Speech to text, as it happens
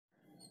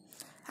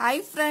Hi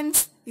friends,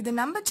 இது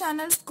நம்ம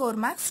channel score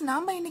maths.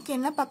 நாம இன்னைக்கு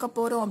என்ன பார்க்க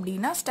போறோம்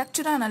அப்படின்னா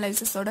ஸ்ட்ரக்சர்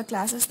அனலைசிஸோட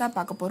கிளாஸஸ் தான்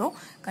பார்க்க போறோம்.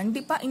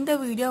 கண்டிப்பா இந்த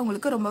வீடியோ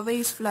உங்களுக்கு ரொம்பவே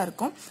யூஸ்ஃபுல்லா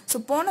இருக்கும். ஸோ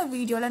போன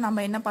வீடியோல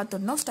நம்ம என்ன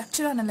பார்த்திருந்தோம்,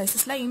 ஸ்ட்ரக்சர்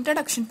அனலைசிஸ்ல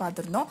இன்ட்ரடக்ஷன்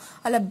பார்த்திருந்தோம்.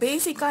 அதில்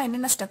பேசிக்கா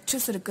என்னென்ன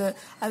ஸ்ட்ரக்சர்ஸ் இருக்கு,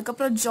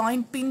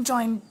 அதுக்கப்புறம்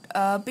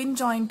பின்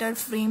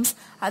ஜாயிண்டட் ஃப்ரேம்ஸ்,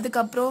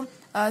 அதுக்கப்புறம்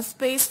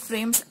ஸ்பேஸ்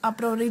ஃப்ரேம்ஸ்,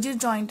 அப்புறம் ரிஜிட்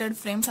ஜாயிண்டட்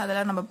ஃப்ரேம்ஸ்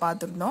அதெல்லாம் நம்ம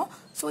பார்த்துருந்தோம்.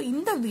 ஸோ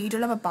இந்த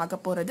வீடியோவில் நம்ம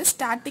பார்க்க போகிறது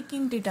ஸ்டாட்டிக்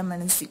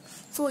இன்டிட்டர்மினசி.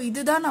 ஸோ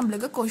இதுதான்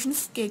நம்மளுக்கு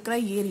கொஷின்ஸ் கேட்குற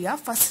ஏரியா.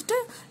 ஃபஸ்ட்டு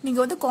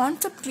நீங்கள் வந்து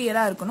கான்செப்ட்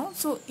கிளியராக இருக்கணும்.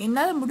 ஸோ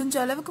என்னால் முடிஞ்ச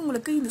அளவுக்கு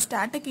உங்களுக்கு இந்த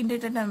ஸ்டாட்டிக்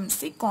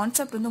இன்டிட்டர்மினசி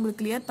கான்செப்ட் வந்து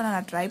உங்களுக்கு கிளியர் பண்ண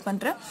நான் ட்ரை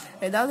பண்ணுறேன்.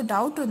 ஏதாவது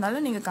டவுட்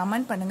இருந்தாலும் நீங்கள்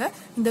கமெண்ட் பண்ணுங்கள்.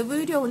 இந்த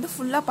வீடியோ வந்து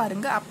ஃபுல்லாக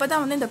பாருங்கள். அப்போ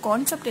தான் வந்து இந்த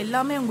கான்செப்ட்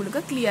எல்லாமே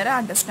உங்களுக்கு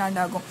கிளியராக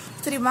அண்டர்ஸ்டாண்ட் ஆகும்.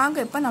 சரி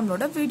வாங்க இப்போ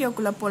நம்மளோட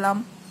வீடியோக்குள்ளே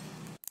போகலாம்.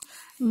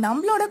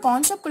 நம்மளோட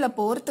கான்செப்ட் குள்ள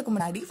போறதுக்கு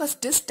முன்னாடி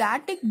first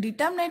static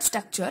determinate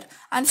structure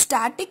and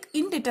static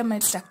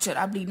indeterminate structure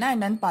அப்படின்னா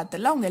என்னன்னு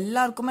பார்த்துடலாம். அவங்க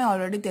எல்லாருக்குமே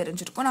ஆல்ரெடி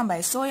தெரிஞ்சிருக்கும், நம்ம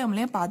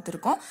SOMலயே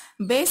பார்த்துருக்கோம்.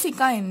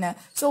 பேசிக்கா என்ன,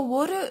 ஸோ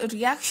ஒரு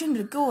ரியாக்ஷன்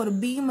இருக்கு, ஒரு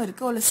பீம்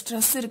இருக்கு, ஒரு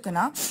ஸ்ட்ரெஸ்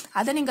இருக்குன்னா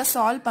அதை நீங்க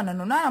சால்வ்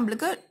பண்ணணும்னா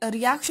நம்மளுக்கு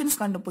ரியாக்ஷன்ஸ்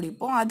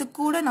கண்டுபிடிப்போம். அது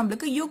கூட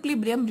நம்மளுக்கு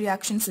யூக்லிபிரியம்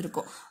ரியாக்ஷன்ஸ்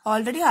இருக்கும்.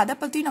 ஆல்ரெடி அதை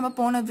பத்தி நம்ம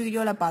போன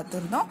வீடியோல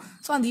பார்த்துருந்தோம்.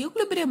 ஸோ அந்த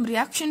யூக்லிபிரியம்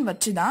ரியாக்ஷன்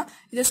வச்சுதான்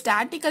இது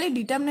ஸ்டாட்டிக்கலி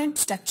டிட்டர்மினேட்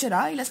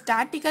ஸ்ட்ரக்சரா இல்ல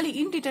ஸ்டாட்டிக்கலி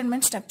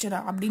இன்டிட்டர்மினேட் ஸ்ட்ரக்சர்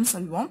அப்படின்னு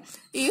சொல்லுவோம்.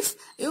 If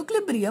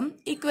equilibrium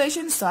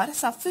equations are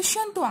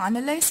sufficient to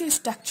analyze a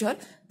structure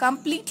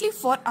completely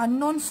for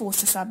unknown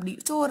forces அப்படி.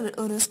 ஸோ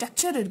ஒரு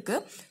ஸ்ட்ரக்சர் இருக்கு,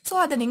 ஸோ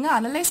அதை நீங்க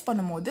அனலைஸ்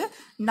பண்ணும்போது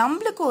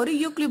நம்மளுக்கு ஒரு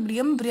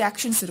யூக்லிபிரியம்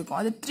ரியாக்ஷன்ஸ் இருக்கும்.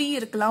 அது 3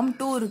 இருக்கலாம்,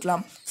 2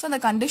 இருக்கலாம். ஸோ அந்த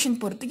கண்டிஷன்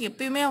பொறுத்துக்கு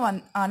எப்பயுமே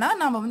ஆனால்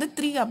நம்ம வந்து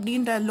 3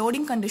 அப்படின்ற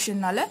லோடிங்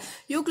கண்டிஷன்னால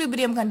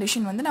யூக்லிபிரியம்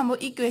கண்டிஷன் வந்து நம்ம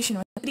ஈக்குவேஷன்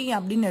வந்து 3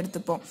 அப்படின்னு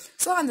எடுத்துப்போம்.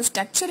 ஸோ அந்த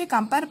ஸ்ட்ரக்சரை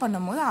கம்பேர்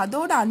பண்ணும்போது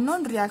அதோட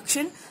அன்னோன்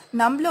ரியாக்ஷன்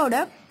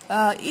நம்மளோட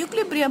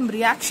யூக்லிபிரியம்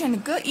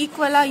ரியாக்ஷனுக்கு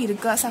ஈக்குவலா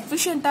இருக்கு,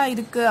 சஃபிஷியண்டா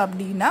இருக்கு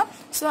அப்படின்னா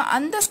ஸோ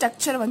அந்த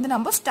ஸ்ட்ரக்சர் வந்து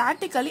நம்ம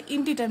ஸ்டாட்டிக்கலி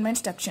இன்டிட்டர்மினேட்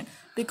ஸ்ட்ரக்சர்.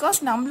 பிகாஸ்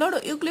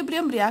நம்மளோட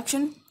யூக்லிபிரியம்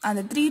ரியாக்ஷன்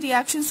அந்த 3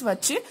 ரியாக்ஷன்ஸ்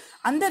வச்சு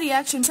அந்த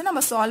ரியாக்ஷன்ஸை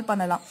நம்ம சால்வ்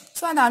பண்ணலாம்.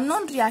 ஸோ அந்த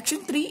அன்னோன்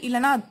ரியாக்ஷன் 3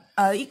 இல்லைனா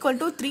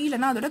ஈக்குவல் டு 3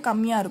 இல்லைனா அதோட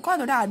கம்மியா இருக்கும்,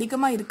 அதோட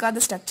அதிகமா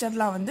இருக்காத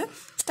ஸ்ட்ரக்சர்லாம் வந்து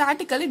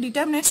ஸ்டாட்டிக்கலி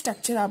டிட்டர்மினேட்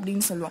ஸ்ட்ரக்சர்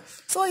அப்படின்னு சொல்லுவோம்.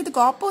 ஸோ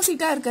இதுக்கு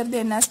ஆப்போசிட்டா இருக்கிறது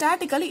என்ன,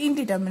 statically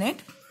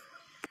indeterminate.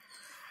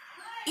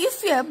 If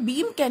a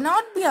beam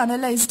cannot be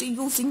analyzed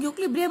using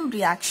equilibrium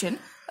reaction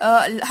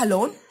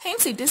alone,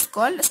 hence it is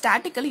called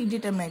statically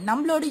indeterminate.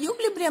 நம்மளோட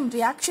equilibrium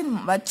reaction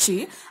வச்சு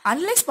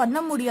அனலைஸ்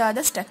பண்ண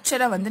முடியாத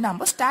ஸ்ட்ரக்சரை வந்து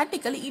நம்ம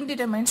ஸ்டாட்டிக்கலி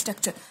இன்டிட்டர்மினேட்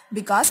ஸ்ட்ரக்சர்.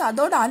 பிகாஸ்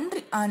அதோட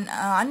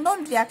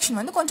அன்னோன் ரியாக்ஷன்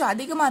வந்து கொஞ்சம்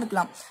அதிகமா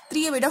இருக்கலாம்,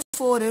 3 விட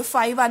 4,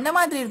 5 அந்த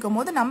மாதிரி இருக்கும்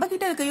போது நம்ம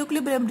கிட்ட இருக்க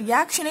யூக்லிபிரியம்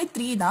ரியாக்ஷனே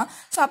 3 தான்.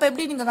 ஸோ அப்போ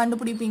எப்படி நீங்க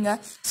கண்டுபிடிப்பீங்க?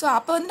 ஸோ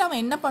அப்போ வந்து நம்ம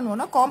என்ன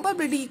பண்ணுவோம்னா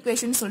காம்பபிலிட்டி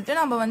ஈக்குவேஷன் சொல்லிட்டு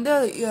நம்ம வந்து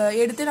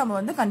எடுத்து நம்ம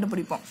வந்து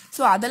கண்டுபிடிப்போம்.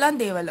 ஸோ அதெல்லாம்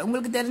தேவையில்லை,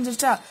 உங்களுக்கு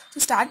தெரிஞ்சிருச்சா.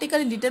 ஸோ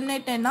ஸ்டாட்டிக்கலி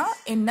டிட்டர்மினேட்னா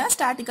என்ன,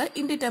 ஸ்டாட்டிக்கல்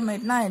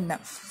இன்டிட்டர்மினேட்னா என்ன.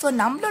 ஸோ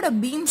நம்மளோட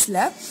பீம்ஸ்ல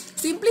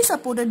சிம்பிளி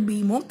சப்போர்ட்டட்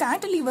பீமும்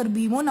கேண்டிலிவர்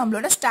பீமும்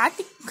நம்மளோட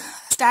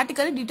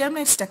ஸ்டாட்டிக்கலி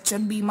டிட்டர்மினேட்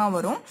ஸ்ட்ரக்சர் பீமா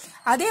வரும்.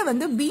 அதே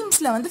வந்து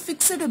பீம்ஸ்ல வந்து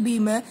fixed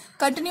beam,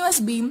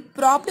 continuous beam,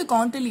 ப்ராப்டு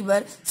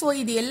கான்டிலிவர், so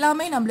இது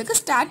எல்லாமே நம்மளுக்கு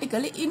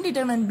ஸ்டாட்டிக்கலி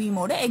இன்டிட்டர்மினேட்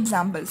பீமோட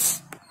எக்ஸாம்பிள்ஸ்.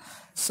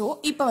 ஸோ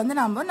இப்போ வந்து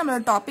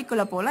நம்மளோட டாபிக்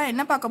உள்ள போகலாம்.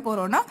 என்ன பார்க்க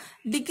போறோம்னா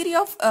degree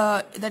of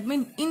that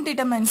mean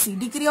indeterminacy,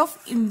 degree of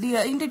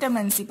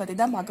indeterminacy பற்றி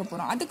தான் பார்க்க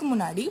போகிறோம். அதுக்கு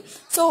முன்னாடி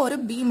ஸோ ஒரு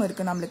பீம்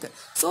இருக்கு நம்மளுக்கு.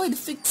 ஸோ இது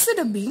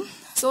ஃபிக்ஸ்டு பீம்.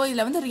 ஸோ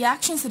இதில் வந்து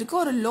ரியாக்ஷன்ஸ் இருக்கு,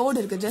 ஒரு லோடு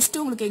இருக்கு. ஜஸ்ட்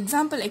உங்களுக்கு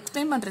எக்ஸாம்பிள்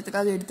எக்ஸ்பிளைன்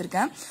பண்ணுறதுக்காக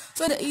எடுத்திருக்கேன்.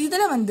 ஸோ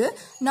இதில் வந்து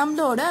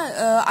நம்மளோட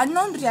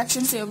அன்னோன்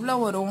ரியாக்ஷன்ஸ் எவ்வளோ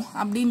வரும்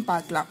அப்படின்னு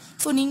பார்க்கலாம்.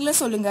 ஸோ நீங்களே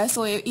சொல்லுங்க.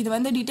 ஸோ இது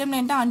வந்து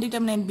டிட்டர்மினேட்டா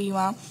அன்டிட்டர்மினேட்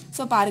பீமா?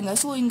 ஸோ பாருங்க.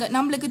 ஸோ இங்கே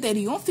நம்மளுக்கு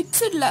தெரியும்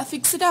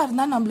ஃபிக்ஸ்டாக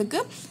இருந்தால்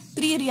நம்மளுக்கு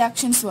 3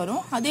 ரியாக்ஷன்ஸ்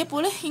வரும். அதே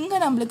போல் இங்கே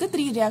நம்மளுக்கு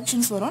 3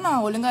 ரியாக்ஷன்ஸ் வரும்.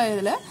 நான் ஒழுங்காக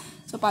இதில்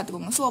ஸோ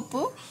பார்த்துக்கோங்க. ஸோ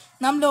அப்போ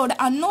நம்மளோட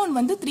அன்னோன்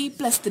வந்து 3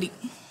 + 3.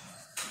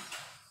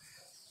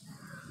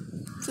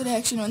 ஸோ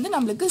ரியாக்ஷன் வந்து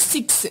நம்மளுக்கு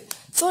 6.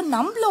 ஸோ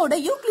நம்மளோட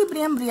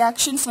யூக்லிபிரியம்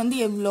ரியாக்ஷன்ஸ் வந்து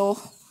எவ்வளோ?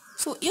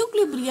 ஸோ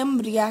யூக்லிபிரியம்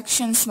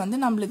ரியாக்ஷன்ஸ் வந்து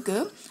நம்மளுக்கு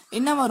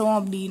என்ன வரும்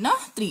அப்படின்னா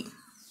 3.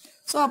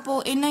 ஸோ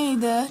அப்போது என்ன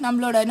இது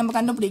நம்ம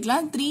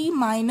கண்டுபிடிக்கலாம். 3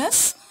 -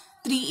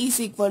 3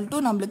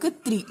 = நம்மளுக்கு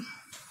 3.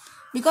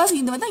 பிகாஸ்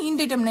இது வந்து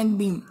இன்டிட்டர்மினேட்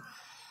பீம்.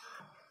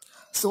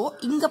 ஸோ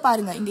இங்கே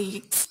பாருங்க, இங்கே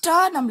எக்ஸ்ட்ரா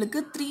நம்மளுக்கு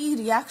 3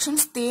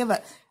 ரியாக்ஷன்ஸ் தேவை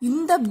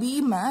இந்த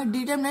பீமை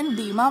டிட்டர்மினன்ட்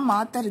பீமா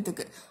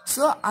மாத்துறதுக்கு.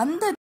 ஸோ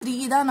அந்த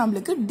 3 தான்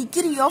நம்மளுக்கு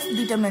டிகிரி ஆஃப்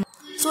டிட்டர்மினன்ட்.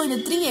 ஸோ இந்த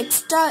 3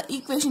 எக்ஸ்ட்ரா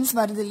ஈக்குவேஷன்ஸ்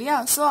வருது இல்லையா,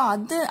 ஸோ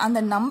அது அந்த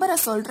நம்பரை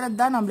சொல்றது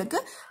தான் நம்மளுக்கு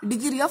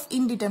டிகிரி ஆஃப்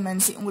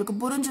இன்டிட்டர்மினன்சி. உங்களுக்கு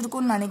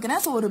புரிஞ்சிருக்கும்னு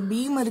நினைக்கிறேன். ஸோ ஒரு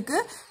பீம் இருக்கு,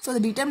 ஸோ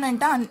அது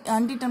டிட்டர்மினன்ட்டா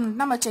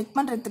அன்டிட்டர்மினன்ட் நம்ம செக்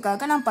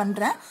பண்றதுக்காக நான்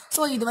பண்றேன்.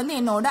 ஸோ இது வந்து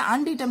என்னோட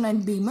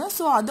அன்டிட்டர்மினன்ட் பீம்.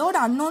 ஸோ அதோட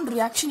அன்னோன்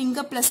ரியாக்ஷன்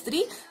இங்க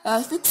 +3,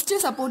 ஃபிக்ஸ்டு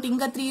சப்போர்ட்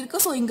இங்க 3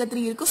 இருக்கு, ஸோ இங்க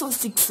 3 இருக்கு, ஸோ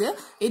 6.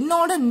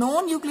 என்னோட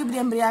நோன்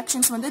யூக்லிபிரியம்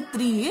ரியாக்ஷன்ஸ் வந்து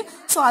 3.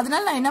 ஸோ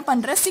அதனால நான் என்ன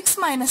பண்றேன்,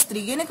 6 -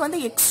 3. எனக்கு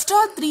வந்து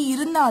எக்ஸ்ட்ரா 3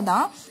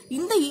 இருந்தாதான்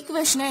இந்த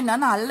ஈக்குவேஷனை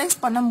என்னால அனலைஸ்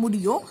பண்ண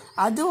முடியும்.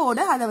 அதோட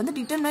அதை வந்து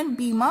டிட்டர்மினன்ட்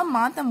பீமா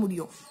மாற்ற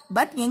முடியும்.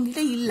 பட்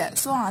என்கிட்ட இல்லை.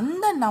 ஸோ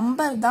அந்த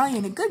நம்பர் தான்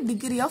எனக்கு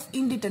டிகிரி ஆஃப்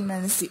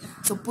இன்டிட்டர்மினன்சி.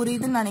 ஸோ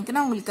புரியுதுன்னு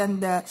நினைக்கிறேன். உங்களுக்கு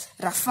அந்த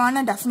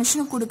ரஃபான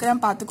டெஃபினிஷனும்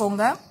கொடுக்குறேன்,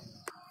 பார்த்துக்கோங்க.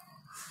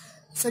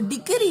 So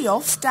degree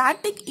of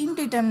static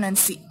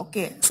indeterminacy.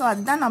 Okay, so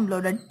அதுதான்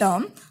நம்மளோட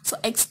term. So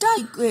extra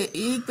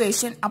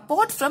equation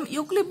apart from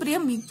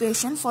equilibrium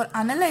equation for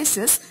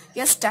analysis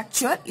a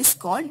structure is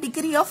called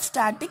degree of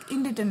static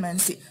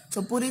indeterminacy.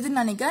 So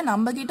புரியுதுன்னு நினைக்கிறேன்.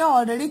 நம்ம கிட்ட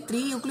ஆல்ரெடி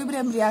 3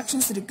 equilibrium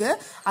reactions இருக்கு.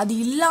 அது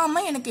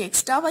இல்லாம எனக்கு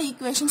எக்ஸ்ட்ராவா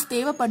ஈக்குவேஷன்ஸ்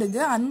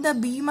தேவைப்படுது அந்த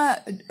பீமை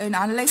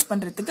அனலைஸ்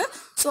பண்றதுக்கு.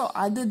 ஸோ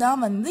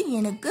அதுதான் வந்து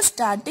எனக்கு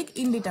ஸ்டாட்டிக்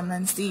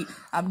இன்டிடெர்மினன்சி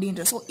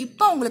அப்படின்ற. ஸோ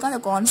இப்போ உங்களுக்கு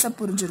அந்த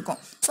கான்செப்ட்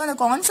புரிஞ்சிருக்கும். ஸோ அந்த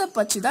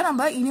கான்செப்ட் வச்சு தான்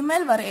நம்ம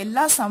இனிமேல் வர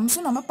எல்லா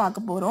சம்ஸும் நம்ம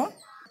பார்க்க போறோம்.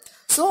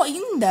 ஸோ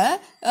இந்த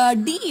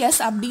டிஎஸ்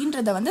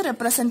அப்படின்றத வந்து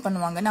ரெப்ரசென்ட்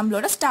பண்ணுவாங்க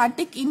நம்மளோட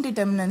ஸ்டாட்டிக்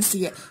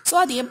இன்டிடெர்மினன்சியை. ஸோ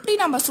அது எப்படி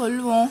நம்ம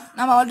சொல்லுவோம்,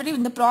 நம்ம ஆல்ரெடி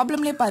இந்த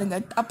ப்ராப்ளம்லேயே பாருங்க.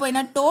 அப்போ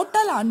என்ன,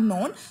 total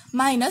unknown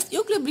minus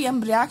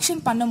equilibrium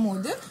reaction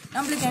பண்ணும்போது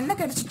நம்மளுக்கு என்ன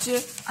கிடைச்சிச்சு,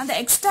 அந்த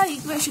எக்ஸ்ட்ரா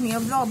ஈக்குவேஷன்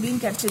எவ்வளோ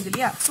அப்படின்னு கிடைச்சது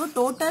இல்லையா. ஸோ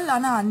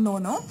டோட்டலான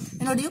அன்னோனும்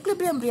என்னோட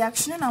யூக்லிபிரியம்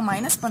ரியாக்ஷனும் நான்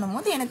மைனஸ்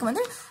பண்ணும்போது எனக்கு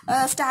வந்து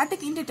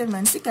ஸ்டாட்டிக்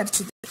இன்டிடெர்மினன்சி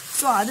கிடைச்சிது.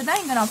 ஸோ அதுதான்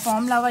இங்கே நான்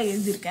ஃபார்முலாவாக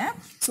எழுதியிருக்கேன்.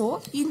 ஸோ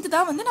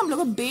இதுதான் வந்து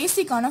நம்மளுக்கு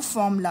பேசிக்கான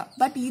ஃபார்முலா.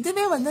 பட்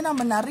இதுவே வந்து நம்ம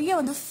நிறைய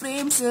வந்து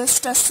ஃப்ரேம்ஸு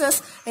ஸ்ட்ரெஸ்ஸஸ்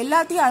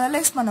எல்லாத்தையும்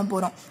அனலைஸ் பண்ண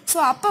போகிறோம். ஸோ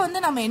அப்போ வந்து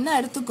நம்ம என்ன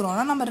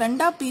எடுத்துக்கிறோம்னா, நம்ம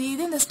ரெண்டாக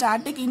பிரியுது இந்த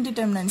ஸ்டாட்டிக்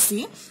இன்டிடெர்மினன்சி.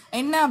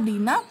 என்ன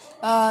அப்படின்னா,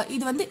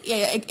 இது வந்து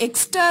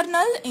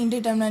எக்ஸ்டர்னல்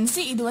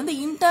இன்டிடெர்மினன்சி, இது வந்து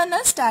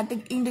இன்டர்னல்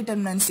ஸ்டாட்டிக்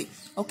இன்டிடெர்மினன்சி.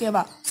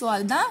 ஓகேவா. ஸோ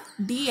அதுதான்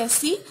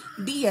டிஎஸ்சி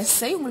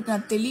டிஎஸ்ஐ. உங்களுக்கு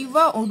நான்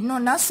தெளிவாக ஒன்று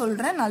ஒன்றா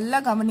சொல்கிறேன், நல்லா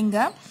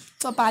கவனிங்க.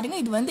 ஸோ பாருங்க,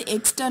 இது வந்து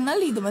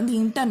எக்ஸ்டர்னல், இது வந்து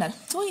இன்டர்னல்.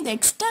 ஸோ இந்த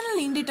எக்ஸ்டர்னல்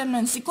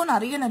இன்டிடெர்மினன்சிக்கும்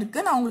நிறைய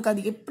இருக்குது. நான் உங்களுக்கு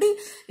அது எப்படி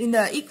இந்த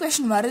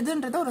ஈக்குவேஷன்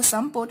வருதுன்றத ஒரு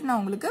சம் போட்டு நான்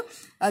உங்களுக்கு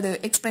அது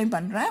எக்ஸ்பிளைன்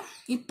பண்ணுறேன்.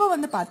 இப்போ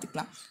வந்து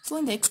பார்த்துக்கலாம். ஸோ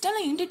இந்த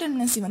எக்ஸ்டர்னல்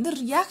இன்டிடெர்மினன்சி வந்து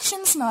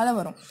ரியாக்ஷன்ஸ்னால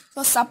வரும்.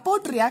 ஸோ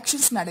சப்போர்ட்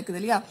ரியாக்ஷன்ஸ் நடக்குது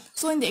இல்லையா.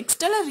 ஸோ இந்த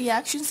எக்ஸ்டர்னல்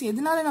ரியாக்ஷன்ஸ்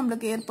எதனால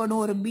நம்மளுக்கு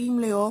ஏற்படும் ஒரு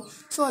பீம்லையோ,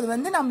 ஸோ அது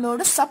வந்து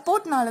நம்மளோட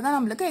சப்போர்ட்னால தான்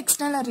நம்மளுக்கு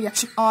எக்ஸ்டர்னல்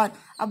ரியாக்ஷன் ஆர்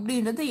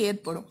அப்படின்றது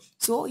ஏற்படும்.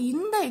 ஸோ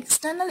இந்த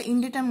எக்ஸ்டர்னல்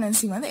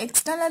இன்டிடெர்மினன்சி வந்து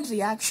எக்ஸ்டர்னல்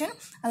ரியாக்ஷன்,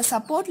 அந்த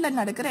சப்போர்ட்ல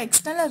நடக்கிற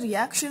எக்ஸ்டர்னல்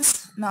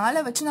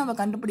ரியாக்ஷன்ஸ்னால வச்சு நம்ம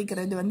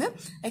கண்டுபிடிக்கிறது வந்து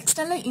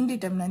எக்ஸ்டர்னல்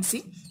இன்டிடெர்மினன்சி.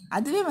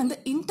 அதுவே வந்து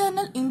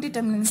இன்டர்னல்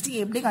இன்டிடெர்மினன்சி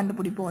எப்படி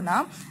கண்டுபிடிப்போம்னா,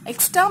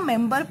 எக்ஸ்ட்ரா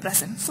மெம்பர்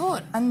ப்ரெசன்ட். ஸோ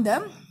அந்த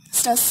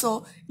ஸ்ட்ரெஸ்ஸோ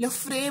இல்லை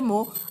ஃப்ரேமோ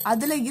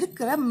அதில்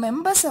இருக்கிற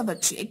மெம்பர்ஸை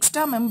வச்சு,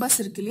 எக்ஸ்ட்ரா மெம்பர்ஸ்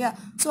இருக்கு இல்லையா,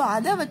 ஸோ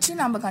அதை வச்சு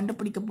நம்ம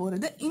கண்டுபிடிக்க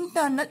போகிறது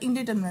இன்டர்னல்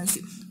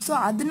இன்டிடெர்மினன்சி. ஸோ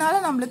அதனால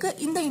நம்மளுக்கு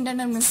இந்த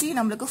இன்டிடெர்மினன்சி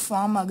நம்மளுக்கு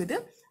ஃபார்ம் ஆகுது.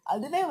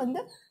 அதுவே வந்து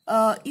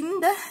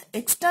இந்த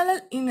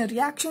எக்ஸ்டர்னல்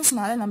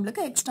ரியாக்ஷன்ஸ்னால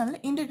நம்மளுக்கு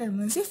எக்ஸ்டர்னல்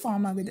இன்டிடெர்மினன்சி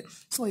ஃபார்ம் ஆகுது.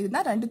 ஸோ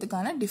இதுதான்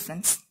ரெண்டுத்துக்கான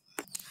டிஃப்ரென்ஸ்.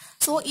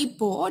 ஸோ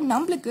இப்போ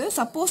நம்மளுக்கு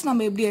சப்போஸ்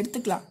நம்ம எப்படி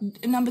எடுத்துக்கலாம்,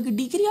 நம்மளுக்கு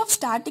டிகிரி ஆஃப்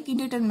ஸ்டாட்டிக்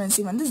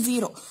இன்டிடெர்மினன்சி வந்து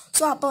 0.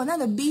 ஸோ அப்போ வந்து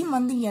அந்த பீம்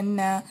வந்து என்ன,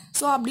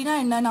 ஸோ அப்படின்னா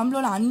என்ன,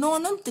 நம்மளோட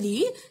அன்னோனும் 3,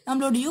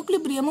 நம்மளோட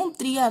யூக்லிபிரியமும்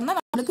 3 இருந்தால்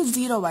நம்மளுக்கு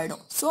 0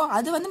 ஆகிடும். ஸோ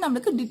அது வந்து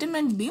நம்மளுக்கு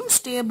டிட்டர்மினன்ட் பீம்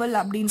ஸ்டேபிள்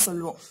அப்படின்னு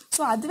சொல்லுவோம்.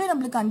 ஸோ அதுவே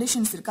நம்மளுக்கு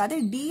கண்டிஷன்ஸ் இருக்குது. அதே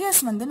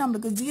டிஎஸ் வந்து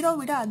நம்மளுக்கு 0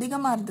 விட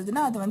அதிகமாக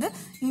இருந்ததுன்னா அது வந்து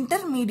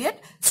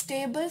இன்டர்மீடியட்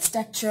ஸ்டேபிள்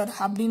ஸ்ட்ரக்சர்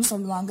அப்படின்னு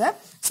சொல்லுவாங்க.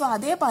 ஸோ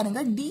அதே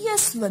பாருங்க,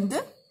 டிஎஸ் வந்து,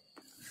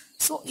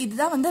 ஸோ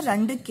இதுதான் வந்து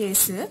ரெண்டு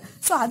கேஸு.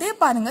 ஸோ அதே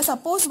பாருங்க,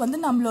 சப்போஸ் வந்து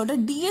நம்மளோட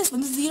டிஎஸ்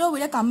வந்து 0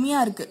 விட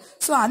கம்மியாக இருக்கு.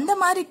 ஸோ அந்த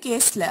மாதிரி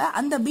கேஸில்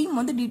அந்த பீம்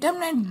வந்து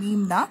டிட்டர்மினன்ட்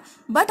பீம் தான்,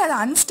 பட் அது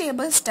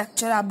அன்ஸ்டேபிள்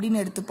ஸ்ட்ரக்சர்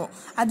அப்படின்னு எடுத்துப்போம்.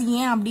 அது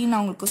ஏன் அப்படின்னு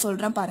நான் உங்களுக்கு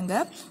சொல்கிறேன்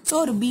பாருங்க. ஸோ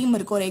ஒரு பீம்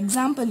இருக்கு, ஒரு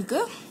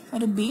எக்ஸாம்பிளுக்கு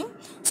ஒரு பீம்.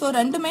 ஸோ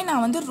ரெண்டுமே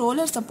நான் வந்து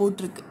ரோலர்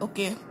சப்போர்ட் இருக்கு.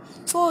 ஓகே,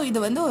 ஸோ இது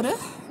வந்து ஒரு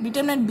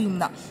டிட்டர்மினன்ட் பீம்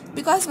தான்.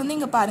 பிகாஸ் வந்து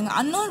இங்கே பாருங்கள்,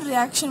 அன்னோன்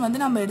ரியாக்ஷன் வந்து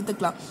நம்ம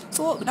எடுத்துக்கலாம்.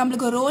 ஸோ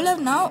நம்மளுக்கு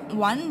ரோலர்னா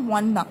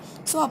 1 தான்.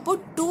 ஸோ அப்போ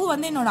 2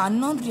 வந்து என்னோட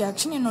அன்னோன்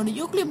ரியாக்ஷன், என்னோட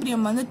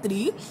யூக்லிபிரியம் வந்து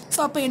 3. ஸோ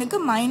அப்போ எனக்கு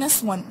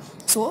 -1.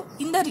 ஸோ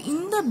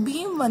இந்த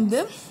பீம் வந்து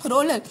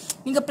ரோலர்,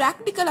 நீங்கள்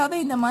ப்ராக்டிக்கலாகவே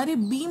இந்த மாதிரி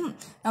பீம்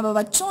நம்ம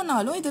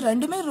வச்சோம்னாலும் இது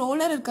ரெண்டுமே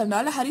ரோலர்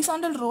இருக்கிறதுனால,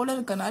 ஹரிசாண்டல் ரோலர்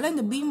இருக்கிறதுனால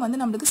இந்த பீம்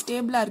வந்து நம்மளுக்கு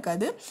ஸ்டேபிளாக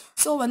இருக்காது.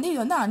 ஸோ வந்து இது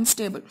வந்து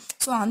அன்ஸ்டேபிள்.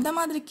 ஸோ அந்த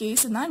மாதிரி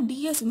கேஸ் தான்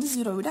டிஎஸ் வந்து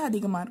 0 விட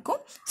அதிகமாக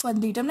இருக்கும். ஸோ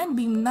அது டிட்டர்மினன்ட்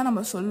பீம் தான்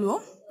நம்ம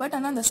சொல்லுவோம். பட்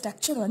ஆனால் அந்த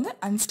ஸ்ட்ரக்சர் வந்து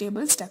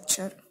அன்ஸ்டேபிள்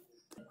ஸ்ட்ரக்சர்.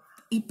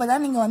 இப்போ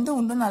தான் நீங்கள் வந்து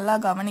இன்னும் நல்லா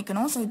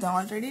கவனிக்கணும். ஸோ இது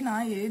ஆல்ரெடி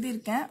நான்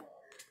எழுதியிருக்கேன்.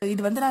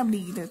 இது வந்து நான் இப்படி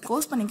இது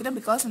கோர்ஸ் பண்ணிக்கிறேன்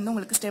பிகாஸ் வந்து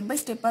உங்களுக்கு ஸ்டெப் பை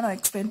ஸ்டெப்பாக நான்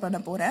எக்ஸ்பிளைன் பண்ண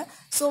போகிறேன்.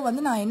 ஸோ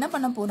வந்து நான் என்ன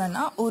பண்ண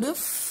போகிறேன்னா, ஒரு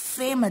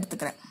ஃப்ரேம்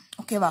எடுத்துக்கிறேன்.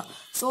 ஓகேவா.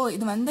 ஸோ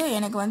இது வந்து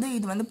எனக்கு வந்து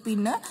இது வந்து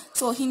பின்னு.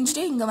 ஸோ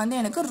ஹிஞ்ச்டே இங்கே வந்து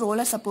எனக்கு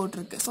ரோலர் சப்போர்ட்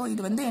இருக்குது. ஸோ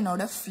இது வந்து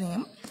என்னோட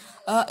ஃப்ரேம்.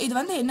 இது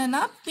வந்து என்னன்னா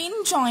பின்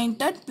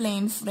ஜாயிண்டட்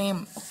பிளேன்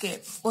ஃப்ரேம். ஓகே,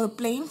 ஒரு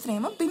பிளேன்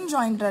ஃப்ரேம் பின்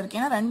ஜாயிண்டடாக இருக்குது.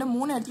 ஏன்னா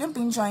 2-3 இடத்துலையும்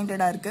பின்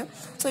ஜாயிண்டடாக இருக்குது.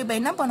 ஸோ இப்போ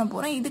என்ன பண்ண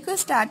போகிறோம், இதுக்கு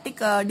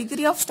static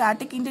degree of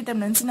static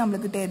indeterminacy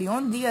நம்மளுக்கு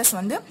தெரியும். டிஎஸ்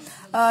வந்து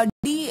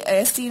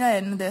டிஎஸ்சினா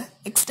என்னது,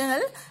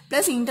 எக்ஸ்டர்னல்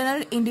ப்ளஸ்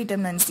இன்டர்னல்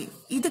இன்டிடெர்மினன்சி.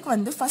 இதுக்கு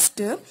வந்து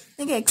ஃபஸ்ட்டு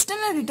நீங்கள்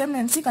எக்ஸ்டர்னல்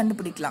டிட்டர்மினன்சி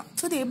கண்டுபிடிக்கலாம்.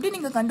 ஸோ இது எப்படி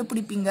நீங்கள்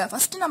கண்டுபிடிப்பீங்க,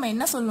 ஃபஸ்ட்டு நம்ம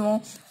என்ன சொல்லுவோம்,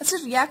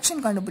 ஃபஸ்ட்டு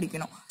ரியாக்ஷன்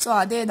கண்டுபிடிக்கணும். ஸோ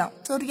அதே தான்.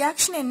 ஸோ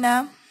ரியாக்ஷன் என்ன,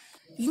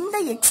 இந்த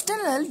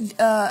எக்ஸ்டர்னல்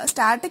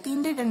ஸ்டாட்டிக்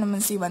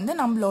இன்டிடெர்மினன்சி வந்து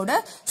நம்மளோட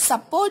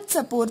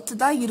சப்போர்ட்ஸை பொறுத்து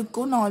தான்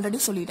இருக்கும்னு நான் ஆல்ரெடி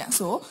சொல்லிட்டேன்.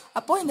 ஸோ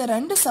அப்போ இந்த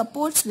ரெண்டு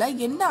சப்போர்ட்ஸில்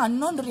என்ன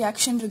அன்னோன்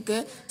ரியாக்ஷன் இருக்கு.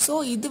 ஸோ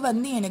இது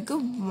வந்து எனக்கு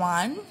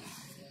 1,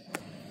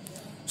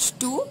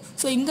 2.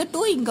 ஸோ இங்கே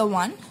 2 இங்கே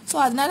 1. ஸோ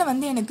அதனால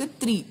வந்து எனக்கு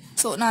 3.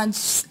 ஸோ நான்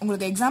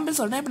உங்களுக்கு எக்ஸாம்பிள்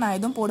சொல்கிறேன். இப்போ நான்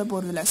எதுவும் போட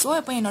போகிறதில்ல. ஸோ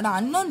இப்போ என்னோட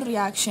unknown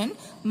reaction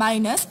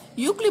minus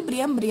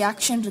equilibrium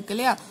reaction இருக்கு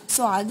இல்லையா?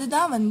 ஸோ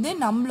அதுதான் வந்து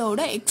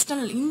நம்மளோட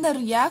எக்ஸ்டர்னல் இந்த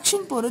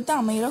ரியாக்ஷன் பொறுத்து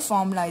அமைகிற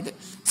ஃபார்முலா இது.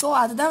 ஸோ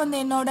அதுதான் வந்து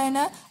என்னோட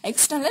என்ன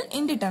எக்ஸ்டர்னல்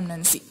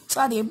இன்டிடெர்மினன்சி. ஸோ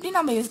அது எப்படி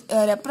நம்ம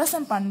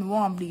ரெப்ரசன்ட்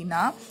பண்ணுவோம்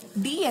அப்படின்னா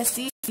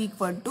DSC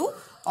equal to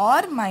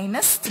R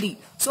minus 3.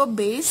 So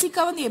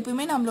பேசிக்காக வந்து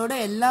எப்பயுமே நம்மளோட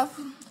எல்லா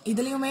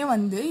இதுலேயுமே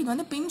வந்து இது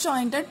வந்து பின்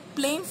ஜாயிண்டட்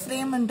பிளேன்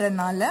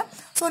ஃப்ரேம்ன்றனால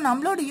ஸோ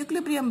நம்மளோட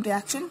யூக்லிபிரியம்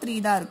ரியாக்ஷன் 3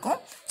 தான் இருக்கும்.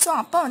 ஸோ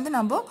அப்போ வந்து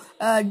நம்ம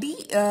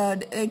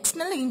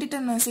எக்ஸ்டர்னல்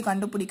இன்டிடெர்மினன்சி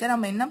கண்டுபிடிக்க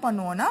நம்ம என்ன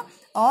பண்ணுவோம்னா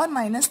R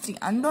minus 3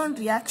 unknown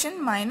reaction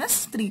minus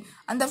 3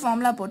 அந்த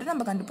ஃபார்முலா போட்டு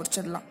நம்ம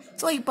கண்டுபிடிச்சிடலாம்.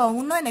 ஸோ இப்போ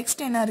இன்னும்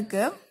நெக்ஸ்ட் என்ன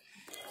இருக்குது?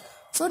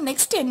 ஸோ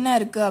நெக்ஸ்ட் என்ன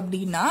இருக்குது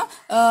அப்படின்னா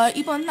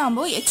இப்போ வந்து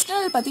நம்ம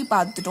எக்ஸ்டர்னல் பற்றி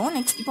பார்த்துட்டோம்.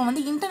 நெக்ஸ்ட் இப்போ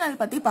வந்து இன்டர்னல்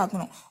பற்றி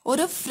பார்க்கணும்.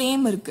 ஒரு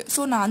ஃப்ரேம் இருக்குது.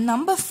 ஸோ நான்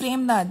நம்ம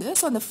ஃப்ரேம் தான் அது.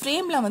 ஸோ அந்த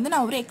ஃப்ரேமில் வந்து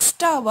நான் ஒரு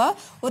எக்ஸ்ட்ராவாக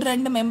ஒரு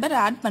 2 மெம்பர்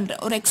ஆட்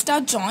பண்ணுறேன். ஒரு எக்ஸ்ட்ரா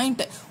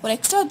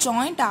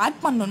ஜாயிண்ட் ஆட்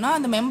பண்ணணும்னா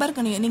அந்த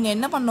மெம்பருக்கு நீங்கள்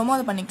என்ன பண்ணணுமோ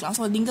அதை பண்ணிக்கலாம்.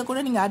 ஸோ இங்கே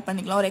கூட நீங்கள் ஆட்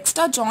பண்ணிக்கலாம். ஒரு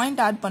எக்ஸ்ட்ரா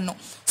ஜாயிண்ட் ஆட் பண்ணணும்.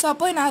 ஸோ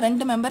அப்போ நான்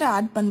 2 மெம்பரை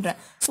ஆட் பண்ணுறேன்.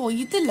 ஸோ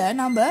இதில்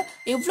நம்ம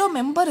எவ்வளோ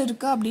மெம்பர்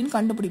இருக்குது அப்படின்னு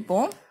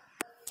கண்டுபிடிப்போம்.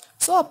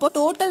 ஸோ அப்போ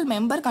டோட்டல்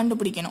மெம்பர்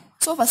கண்டுபிடிக்கணும்.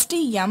 So first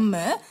M.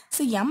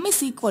 So M is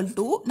equal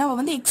to நம்ம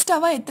வந்து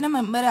எக்ஸ்ட்ராவாக எத்தனை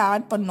மெம்பரை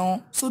ஆட் பண்ணோம்?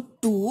 ஸோ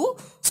 2.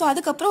 ஸோ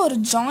அதுக்கப்புறம் ஒரு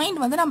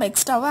ஜாயிண்ட் வந்து நம்ம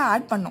எக்ஸ்ட்ராவாக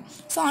ஆட் பண்ணோம்.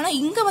 ஸோ ஆனால்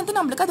இங்கே வந்து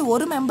நம்மளுக்கு அது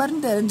ஒரு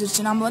மெம்பர்னு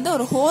தெரிஞ்சிருச்சு. நம்ம வந்து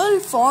ஒரு ஹோல்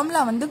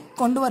ஃபார்முலா வந்து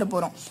கொண்டு வர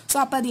போகிறோம். ஸோ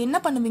அப்போ அது என்ன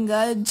பண்ணுவீங்க?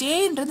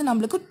 ஜேன்றது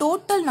நம்மளுக்கு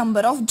total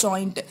number of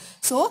joint.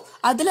 So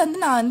அதில்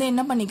வந்து நான் வந்து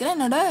என்ன பண்ணிக்கிறேன்,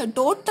 என்னோட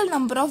total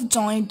number of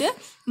joint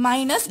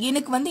minus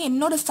எனக்கு வந்து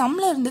என்னோட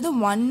சம்மில் இருந்தது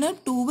 1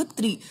 2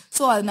 3.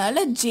 ஸோ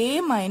அதனால ஜே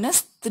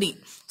மைனஸ் 3.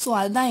 ஸோ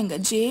அதுதான் எங்க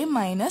ஜே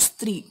மைனஸ்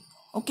 3.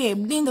 ஓகே,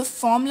 எப்படி இந்த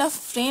ஃபார்முலா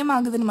ஃப்ரேம்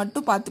ஆகுதுன்னு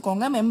மட்டும்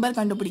பார்த்துக்கோங்க மெம்பர்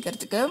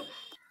கண்டுபிடிக்கிறதுக்கு.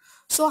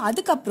 ஸோ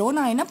அதுக்கப்புறம்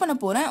நான் என்ன பண்ண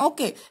போகிறேன்,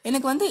 ஓகே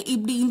எனக்கு வந்து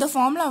இப்படி இந்த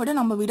ஃபார்முலா விட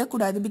நம்ம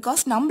விடக்கூடாது.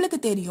 பிகாஸ் நம்மளுக்கு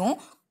தெரியும்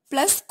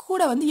ப்ளஸ்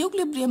கூட வந்து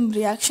யூக்லிபிரியம்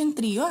ரியாக்ஷன்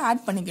 3யும்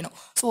ஆட் பண்ணிக்கணும்.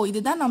 ஸோ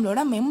இதுதான்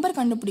நம்மளோட மெம்பர்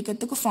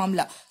கண்டுபிடிக்கிறதுக்கு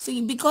ஃபார்முலா. ஸோ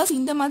பிகாஸ்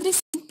இந்த மாதிரி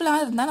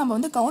சிம்பிளாக இருந்தால் நம்ம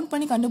வந்து கவுண்ட்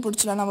பண்ணி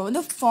கண்டுபிடிச்சிடலாம். நம்ம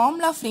வந்து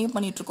ஃபார்முலா ஃப்ரேம்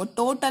பண்ணிகிட்ருக்கோம்.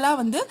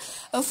 டோட்டலாக வந்து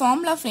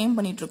ஃபார்முலா ஃப்ரேம்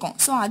பண்ணிகிட்ருக்கோம்.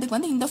 ஸோ அதுக்கு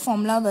வந்து இந்த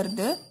ஃபார்முலா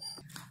வருது.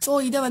 ஸோ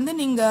இதை வந்து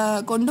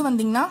நீங்கள் கொண்டு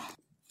வந்தீங்கன்னா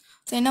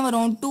ஸோ என்ன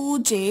வரும்?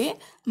 2j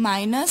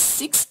மைனஸ்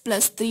 6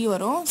 + 3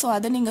 வரும். ஸோ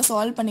அதை நீங்கள்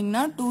சால்வ்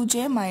பண்ணிங்கன்னா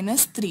 2j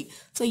minus 3.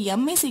 So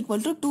m is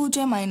equal to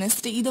 2j minus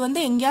 3. இது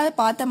வந்து எங்கேயாவது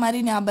பார்த்த மாதிரி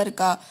ஞாபகம்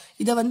இருக்கா?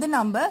 இதை வந்து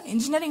நம்ம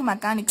இன்ஜினியரிங்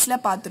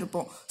மெக்கானிக்ஸில்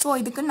பார்த்துருப்போம். ஸோ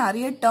இதுக்கு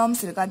நிறைய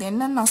டேர்ம்ஸ் இருக்குது. அது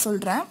என்னன்னு நான்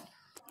சொல்கிறேன்.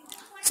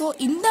 ஸோ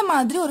இந்த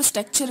மாதிரி ஒரு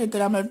ஸ்ட்ரக்சர்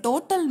இருக்குது. நம்மளோட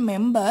total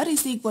member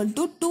is equal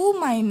to 2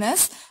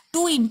 minus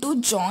 2 into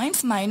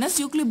joints minus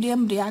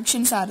equilibrium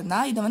ரியாக்ஷன்ஸாக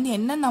இருந்தால் இதை வந்து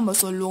என்னன்னு நம்ம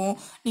சொல்லுவோம்?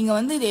 நீங்கள்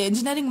வந்து இது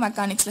இன்ஜினியரிங்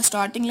மெக்கானிக்ஸில்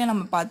ஸ்டார்டிங்லேயே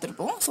நம்ம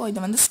பார்த்துருப்போம். ஸோ இது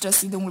வந்து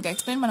ஸ்ட்ரெஸ். இது உங்களுக்கு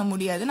எக்ஸ்பிளைன் பண்ண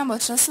முடியாது. நம்ம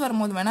ஸ்ட்ரெஸ்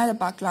வரும்போது வேணால் இதை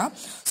பார்க்கலாம்.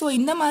 ஸோ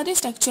இந்த மாதிரி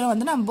ஸ்ட்ரக்சரை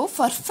வந்து நம்ம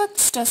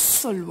பர்ஃபெக்ட் ஸ்ட்ரெஸ்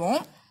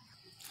சொல்லுவோம்.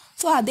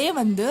 ஸோ அதே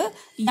வந்து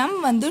எம்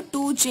வந்து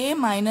 2j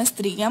மைனஸ்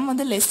 3. எம்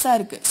வந்து லெஸ்ஸாக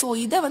இருக்குது. ஸோ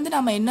இதை வந்து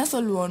நம்ம என்ன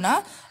சொல்லுவோம்னா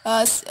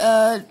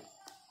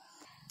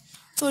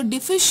ஸோ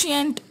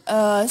டிஃபிஷியன்ட்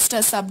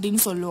ஸ்ட்ரெஸ்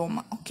அப்படின்னு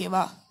சொல்லுவோமா?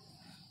 ஓகேவா?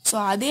 ஸோ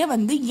அதே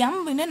வந்து எம்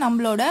வந்து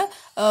நம்மளோட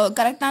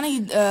கரெக்டான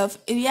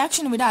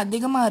ரியாக்ஷனை விட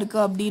அதிகமாக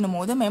இருக்குது அப்படின்னும்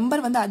போது,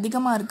 மெம்பர் வந்து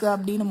அதிகமாக இருக்குது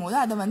அப்படின்னும் போது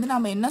அதை வந்து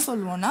நம்ம என்ன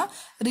சொல்லுவோம்னா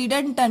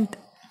ரிடண்டன்ட்.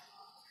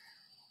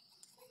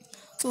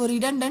 ஸோ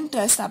ரிடண்டன்ட்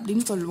ஸ்ட்ரெஸ்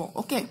அப்படின்னு சொல்லுவோம்.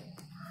 ஓகே,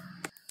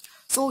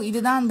 ஸோ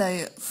இதுதான் அந்த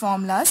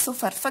formula. So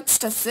perfect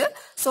stress.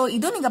 So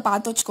இதுவும் நீங்கள்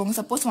பார்த்து வச்சுக்கோங்க.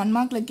 சப்போஸ் 1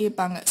 மார்க்கில்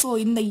கேட்பாங்க. ஸோ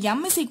இந்த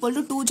M is equal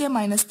to 2j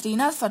minus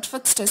 3னா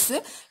perfect stress.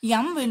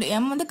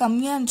 M வந்து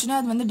கம்மியாக இருந்துச்சுன்னா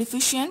அது வந்து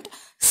டிஃபிஷியன்ட்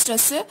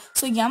ஸ்ட்ரெஸ்ஸு.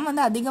 ஸோ எம்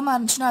வந்து அதிகமாக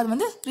இருந்துச்சுன்னா அது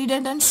வந்து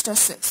ரிடண்டன்ட்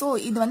ஸ்ட்ரெஸ்ஸு. ஸோ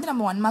இது வந்து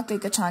நம்ம 1 மார்க்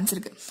கேட்க சான்ஸ்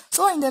இருக்குது.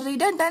 ஸோ இந்த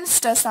ரிடண்டன்ட்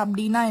ஸ்ட்ரெஸ்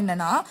அப்படின்னா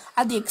என்னன்னா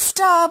அது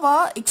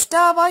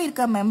எக்ஸ்ட்ராவாக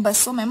இருக்கிற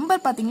மெம்பர்ஸ். ஸோ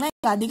மெம்பர் பார்த்தீங்கன்னா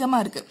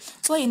அதிகமாக இருக்குது.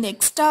 ஸோ இந்த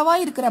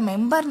எக்ஸ்ட்ராவாக இருக்கிற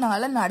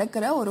மெம்பர்னால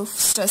நடக்கிற ஒரு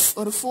ஸ்ட்ரெஸ்,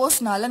 ஒரு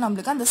ஃபோர்ஸ்னால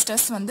நம்மளுக்கு அந்த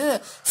ஸ்ட்ரெஸ் வந்து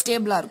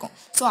ஸ்டேபிளாக இருக்கும்.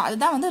 ஸோ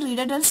அதுதான் வந்து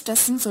ரிடண்டன்ட்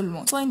ஸ்ட்ரெஸ்ன்னு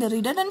சொல்லுவோம். ஸோ இந்த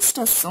ரிடண்டன்ட்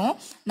ஸ்ட்ரெஸ்ஸும்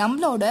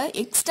நம்மளோட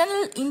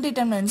எக்ஸ்டர்னல்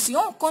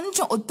இன்டிடெர்மினன்சியும்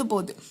கொஞ்சம் ஒத்து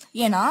போகுது.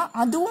 ஏன்னா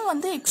அதுவும்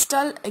வந்து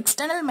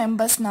எக்ஸ்டர்னல்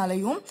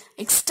மெம்பர்ஸ்னாலையும்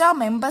எக்ஸ்ட்ரா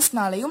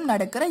மெம்பர்ஸ்னாலையும்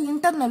நடக்கிற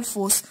இன்டர்னல்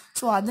ஃபோர்ஸ்.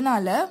 ஸோ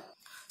அதனால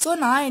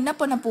நான் என்ன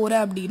பண்ண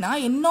போகிறேன் அப்படின்னா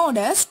என்னோட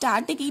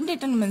ஸ்டாட்டிக்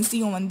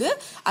இன்டிடெர்மினன்சியும் வந்து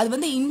அது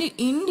வந்து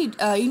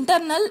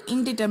இன்டர்னல்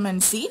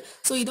இன்டிடெர்மினன்சி.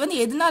 ஸோ இது வந்து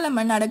எதனால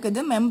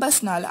நடக்குது?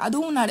 மெம்பர்ஸ்னால.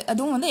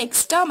 அதுவும் வந்து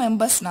எக்ஸ்ட்ரா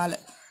மெம்பர்ஸ்னால.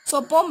 ஸோ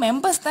அப்போது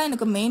மெம்பர்ஸ் தான்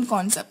எனக்கு மெயின்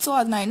கான்செப்ட். ஸோ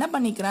அது நான் என்ன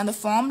பண்ணிக்கிறேன், அந்த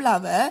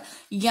ஃபார்முலாவை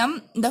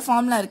இந்த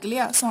ஃபார்முலா இருக்கு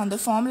இல்லையா? ஸோ அந்த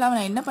ஃபார்முலாவை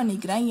நான் என்ன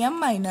பண்ணிக்கிறேன், m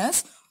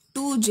மைனஸ்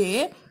 2j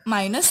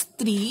மைனஸ்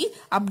 3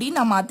 அப்படின்னு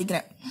நான்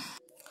மாற்றிக்கிறேன்.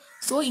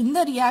 ஸோ இந்த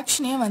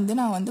ரியாக்ஷனே வந்து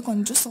நான் வந்து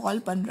கொஞ்சம்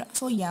சால்வ் பண்ணுறேன்.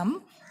 So m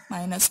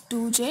minus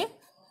 2j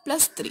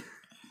plus 3.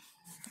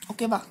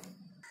 ஓகேவா?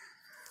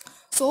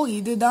 ஸோ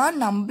இதுதான்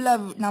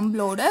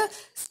நம்மளோட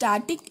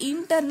ஸ்டாட்டிக்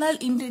இன்டர்னல்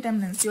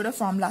இன்டிடெர்மினன்சியோட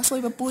ஃபார்முலா. ஸோ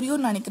இப்போ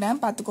புரியும்னு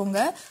நினைக்கிறேன், பார்த்துக்கோங்க.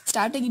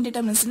 ஸ்டாட்டிக்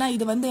இன்டிடெர்மினன்சினா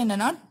இது வந்து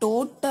என்னன்னா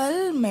டோட்டல்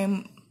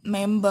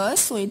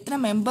மெம்பர்ஸ். ஸோ எத்தனை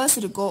மெம்பர்ஸ்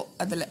இருக்கோ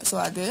அதில், ஸோ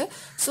அது.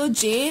 ஸோ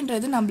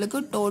ஜேன்றது நம்மளுக்கு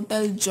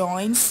டோட்டல்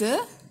ஜாயின்ஸு.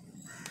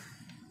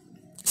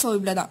 ஸோ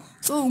இவ்வளோதான்.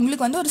 ஸோ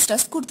உங்களுக்கு வந்து ஒரு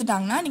ஸ்ட்ரெஸ்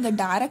கொடுத்துட்டாங்கன்னா நீங்கள்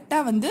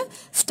டைரெக்டாக வந்து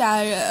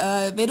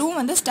வெறும்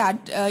வந்து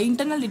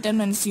இன்டர்னல்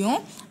டிட்டர்மினன்ஸையும்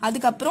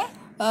அதுக்கப்புறம்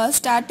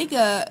ஸ்டாட்டிக்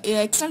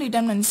எக்ஸ்டர்னல்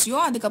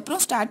டிட்டர்மினன்ஸையும் அதுக்கப்புறம்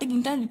ஸ்டாட்டிக்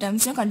இன்டர்னல்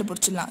டிட்டர்மினன்ஸையும்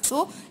கண்டுபிடிச்சிடலாம். ஸோ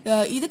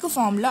இதுக்கு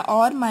ஃபார்முலா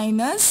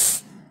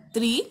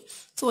r-3.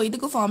 ஸோ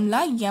இதுக்கு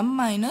ஃபார்முலா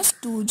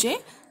m-2j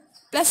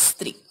 +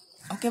 3.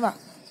 ஓகேவா?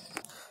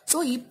 ஸோ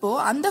இப்போ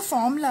அந்த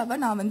ஃபார்முலாவை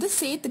நான் வந்து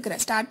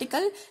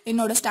சேர்த்துக்கிறேன்.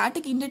 என்னோட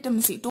ஸ்டாட்டிக்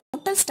இன்டிட்டர்மினன்சி டோட்டல்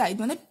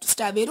இது வந்து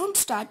வெறும்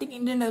ஸ்டாட்டிக்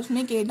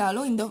இன்டிட்டர்மினன்சி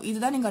கேட்டாலும்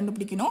இதுதான் நீங்கள்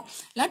கண்டுபிடிக்கணும்.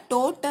 இல்லை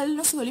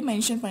டோட்டல்னு சொல்லி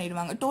மென்ஷன்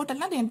பண்ணிடுவாங்க.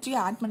 டோட்டல்னா அந்த என்ட்ரி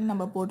ஆட் பண்ணி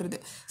நம்ம போடுறது.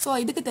 ஸோ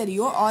இதுக்கு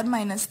தெரியும்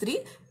r-3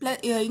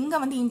 இங்கே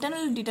வந்து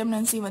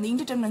இன்டிட்டர்மினன்சி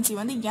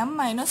வந்து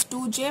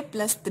m-2j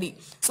 + 3.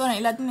 ஸோ நான்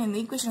எல்லாத்தையும் இந்த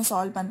ஈக்குவேஷனை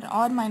சால்வ் பண்ணுறேன்.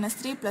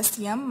 r-3 +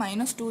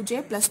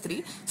 m-2j + 3.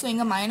 ஸோ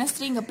இங்கே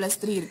 -3 இங்கே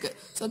 +3 இருக்குது.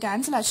 ஸோ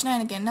கேன்சல் ஆச்சுன்னா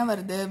எனக்கு என்ன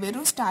வருது?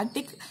 வெறும்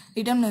ஸ்டாட்டிக்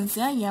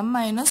டிட்டர்மினன்சி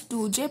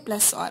m-2j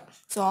 + r.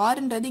 ஸோ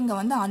rன்றது இங்கே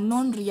வந்து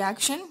அன்னோன்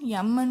ரியாக்ஷன்,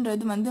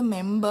 mன்றது வந்து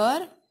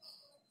மெம்பர்,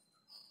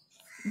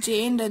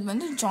 jன்றது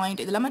வந்து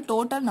ஜாயிண்ட். இது எல்லாமே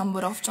டோட்டல்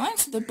நம்பர் ஆஃப்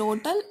ஜாயின்ட்ஸ், இது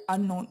டோட்டல்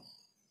அன்னோன்.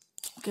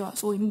 ஓகேவா?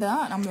 ஸோ இந்த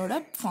நம்மளோட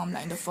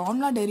ஃபார்முலா. இந்த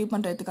ஃபார்முலா டெரிவ்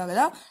பண்ணுறதுக்காக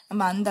தான்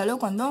நம்ம அந்த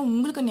அளவுக்கு வந்தோம்.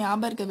 உங்களுக்கு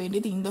ஞாபகம் இருக்க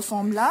வேண்டியது இந்த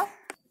ஃபார்முலா,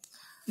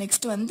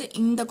 நெக்ஸ்ட் வந்து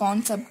இந்த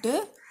கான்செப்ட்,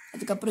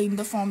 அதுக்கப்புறம்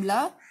இந்த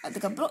ஃபார்முலா,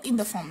 அதுக்கப்புறம்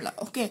இந்த ஃபார்முலா.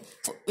 ஓகே.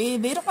 ஸோ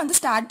வெறும் வந்து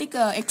ஸ்டாட்டிக்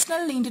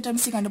எக்ஸ்டர்னல்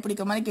இன்டிட்டர்மினன்சி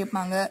கண்டுபிடிக்கிற மாதிரி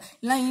கேட்பாங்க,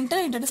 இல்லை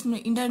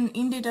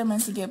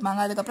இன்டிட்டர்மினன்சி கேட்பாங்க.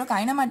 அதுக்கப்புறம்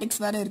கைனமேட்டிக்ஸ்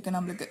வேறு இருக்குது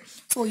நம்மளுக்கு.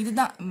 ஸோ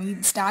இதுதான்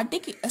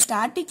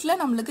ஸ்டாட்டிக்கில்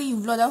நம்மளுக்கு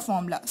இவ்வளோதான்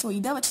ஃபார்முலா. ஸோ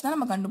இதை வச்சு தான்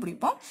நம்ம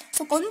கண்டுபிடிப்போம்.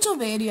 ஸோ கொஞ்சம்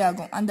வேரி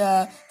ஆகும் அந்த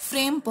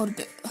ஃப்ரேம்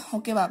பொறுத்து.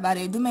 ஓகேவா?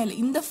 வேறு எதுவுமே இல்லை.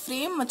 இந்த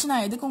ஃப்ரேம் வச்சு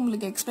நான் எதுக்கு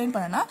உங்களுக்கு எக்ஸ்பிளைன்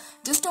பண்ணேன்னா,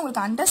 ஜஸ்ட்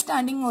உங்களுக்கு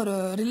அண்டர்ஸ்டாண்டிங் ஒரு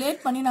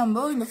ரிலேட் பண்ணி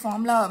நம்ம இந்த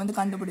ஃபார்முலா வந்து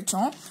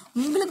கண்டுபிடிச்சோம்.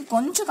 உங்களுக்கு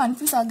கொஞ்சம்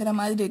கன்ஃபியூஸ் ஆகுற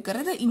மாதிரி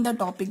இருக்கிறது இந்த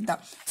டாபிக்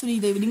தான். ஸோ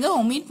இதை நீங்கள்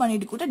ஒமிட்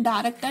பண்ணிட்டு கூட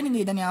டேரெக்டாக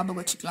நீங்கள் இதை ஞாபகம்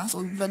வச்சுக்கலாம். ஸோ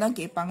இவ்வளோதான்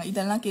கேட்பாங்க,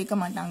 இதெல்லாம் கேட்க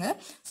மாட்டாங்க.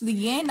 ஸோ இது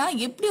ஏன்னா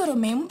எப்படி ஒரு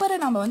மெம்பரை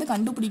நம்ம வந்து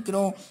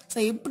கண்டுபிடிக்கிறோம், ஸோ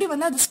எப்படி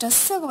வந்து அது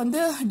ஸ்ட்ரெஸ்ஸை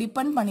வந்து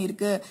டிபெண்ட்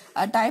பண்ணியிருக்கு,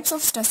 டைப்ஸ்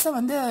ஆஃப் ஸ்ட்ரெஸ்ஸை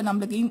வந்து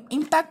நம்மளுக்கு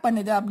இம்பேக்ட்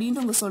பண்ணுது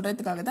அப்படின்னு உங்களுக்கு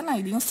சொல்கிறதுக்காக தான்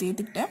நான் இதையும்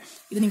சேர்த்துக்கிட்டேன்.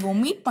 இதை நீங்கள்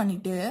ஒமிட்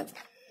பண்ணிவிட்டு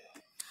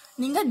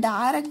நீங்கள்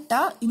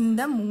டைரெக்டாக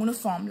இந்த 3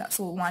 ஃபார்முலா,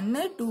 ஸோ 1,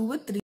 2,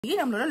 3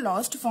 நம்மளோட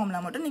லாஸ்ட் ஃபார்முலா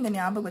மட்டும் நீங்கள்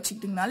ஞாபகம்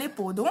வச்சுக்கிட்டிங்கனாலே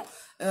போதும்.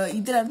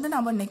 இதிலேருந்து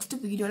நம்ம நெக்ஸ்ட்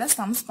வீடியோவில்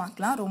சம்ஸ்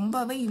பார்க்கலாம்.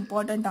 ரொம்பவே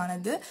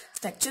இம்பார்ட்டண்ட்டானது.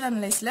 ஸ்ட்ரக்சர்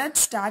அனலைஸில்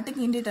ஸ்டாட்டிக்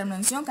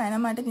இன்டிட்டர்மினன்சியும்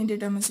கைனமேட்டிக்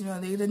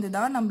இன்டிட்டர்மினன்சியும் இருந்து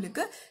தான்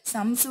நம்மளுக்கு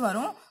சம்ஸ்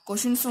வரும்,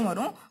 கொஷின்ஸும்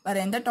வரும்.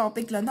 வேறு எந்த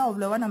டாப்பிக்லேருந்து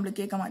அவ்வளோவா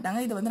நம்மளுக்கு கேட்க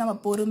மாட்டாங்க. இதை வந்து நம்ம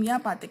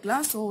பொறுமையாக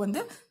பார்த்துக்கலாம். ஸோ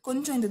வந்து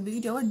கொஞ்சம் இந்த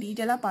வீடியோவை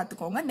டீட்டெயிலாக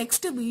பார்த்துக்கோங்க.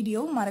 நெக்ஸ்ட்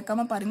வீடியோவும்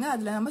மறக்காமல் பாருங்கள்.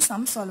 அதில் நம்ம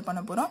சம்ஸ் சால்வ்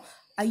பண்ண போகிறோம்.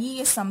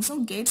 ஐஏஎஸ்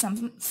சம்ஸும் கேட்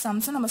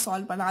சம்ஸும் நம்ம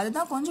சால்வ் பண்ணலாம்.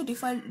 அதுதான் கொஞ்சம்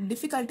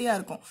டிஃபிகல்ட்டியாக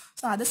இருக்கும்.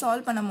 ஸோ அதை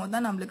சால்வ் பண்ணும் போது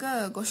தான் நம்மளுக்கு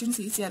கொஷின்ஸ்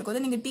ஈஸியாக இருக்கும்.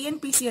 அதை நீங்கள்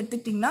டிஎன்பிசி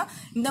எடுத்துக்கிட்டிங்கன்னா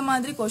இந்த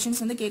மாதிரி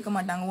கொஷின்ஸ் வந்து கேட்க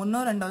மாட்டாங்க, 1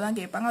 2 தான்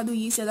கேட்பாங்க.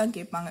 அதுவும் ஈஸியாக தான்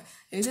கேட்பாங்க.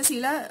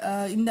 எஸ்எஸ்சியில்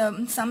இந்த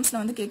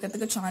சம்ஸில் வந்து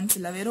கேட்கறதுக்கு சான்ஸ்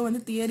இல்லை. வெறும்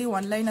வந்து தியரி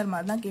ஒன்லைனர்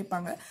மாதிரி தான்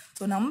கேட்பாங்க.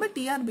 ஸோ நம்ம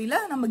டிஆர்பியில்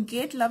நம்ம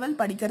கேட் லெவல்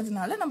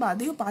படிக்கிறதுனால நம்ம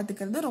அதையும்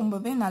பார்த்துக்கிறது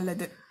ரொம்பவே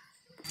நல்லது.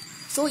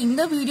 ஸோ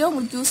இந்த வீடியோ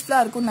உங்களுக்கு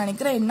யூஸ்ஃபுல்லாக இருக்கும்னு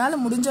நினைக்கிறேன். என்னால்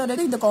முடிஞ்ச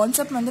வரைக்கும் இந்த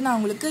கான்செப்ட் வந்து நான்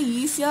உங்களுக்கு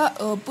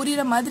ஈஸியாக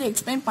புரிகிற மாதிரி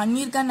எக்ஸ்பிளைன்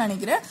பண்ணியிருக்கேன்னு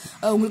நினைக்கிறேன்.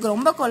 உங்களுக்கு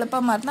ரொம்ப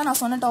குழப்பமாக இருந்தால் நான்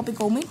சொன்ன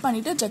டாபிக் ஒமிட்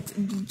பண்ணிவிட்டு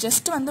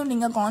ஜஸ்ட் வந்து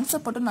நீங்கள்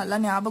கான்செப்ட் மட்டும் நல்லா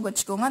ஞாபகம்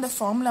வச்சுக்கோங்க. அந்த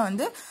ஃபார்முலா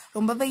வந்து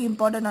ரொம்பவே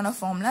இம்பார்ட்டண்ட்டான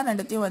ஃபார்முலா.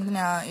 ரெண்டுத்தையும் வந்து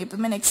நான்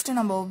எப்பவுமே நெக்ஸ்ட்டு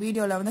நம்ம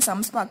வீடியோவில் வந்து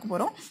சம்ஸ் பார்க்க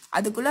போகிறோம்.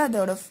 அதுக்குள்ளே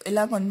அதோட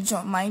எல்லாம்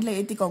கொஞ்சம் மைண்டில்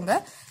ஏற்றிக்கோங்க.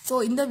 ஸோ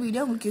இந்த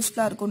வீடியோ உங்களுக்கு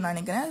யூஸ்ஃபுல்லாக இருக்கும்னு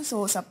நினைக்கிறேன். ஸோ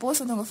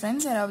சப்போஸ் வந்து உங்கள்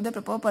ஃப்ரெண்ட்ஸ் யாராவது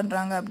ப்ரிப்பேர்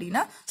பண்ணுறாங்க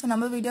அப்படின்னா ஸோ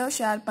நம்ம வீடியோவை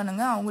ஷேர்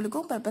பண்ணுங்கள்.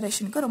 அவங்களுக்கும்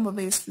ப்ரிப்பரேஷனுக்கு ரொம்பவே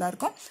யூஸ்ஃபுல்லாக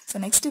இருக்கும். ஸோ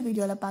நெக்ஸ்ட்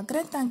வீடியோவில்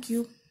பார்க்குறேன்.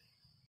 தேங்க்யூ.